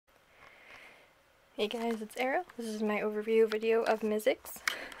Hey guys, it's Arrow. This is my overview video of Mizix.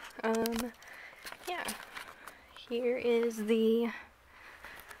 Yeah, here is the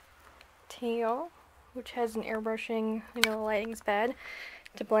tail, which has an airbrushing, the lighting's bad,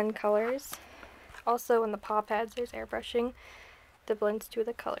 to blend colors. Also in the paw pads there's airbrushing to blend two of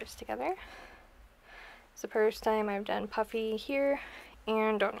the colors together. It's the first time I've done puffy here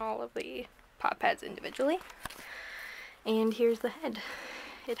and on all of the paw pads individually. And here's the head.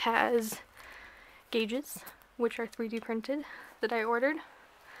 It has gauges, which are 3D printed, that I ordered.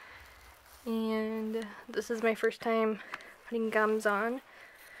 And this is my first time putting gums on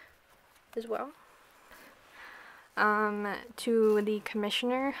as well. To the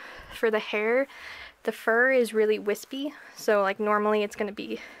commissioner for the hair, the fur is really wispy, so like normally it's gonna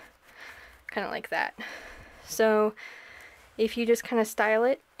be kind of like that. So if you just kind of style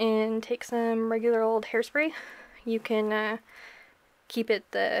it and take some regular old hairspray, you can keep it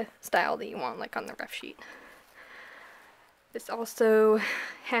the style that you want, like on the rough sheet. This also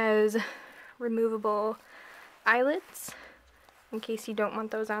has removable eyelets in case you don't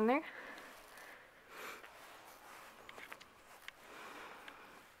want those on there.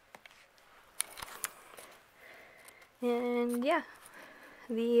 And yeah,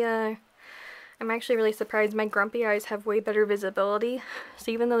 I'm actually really surprised my grumpy eyes have way better visibility.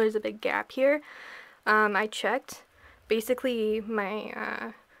 So even though there's a big gap here, I checked. Basically,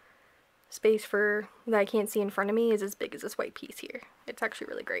 my space for that I can't see in front of me is as big as this white piece here. It's actually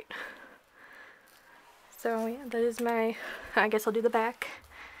really great. So yeah, that is my, I guess I'll do the back.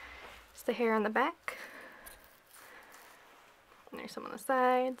 It's the hair on the back. And there's some on the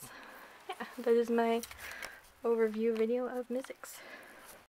sides. Yeah, that is my overview video of Mizix.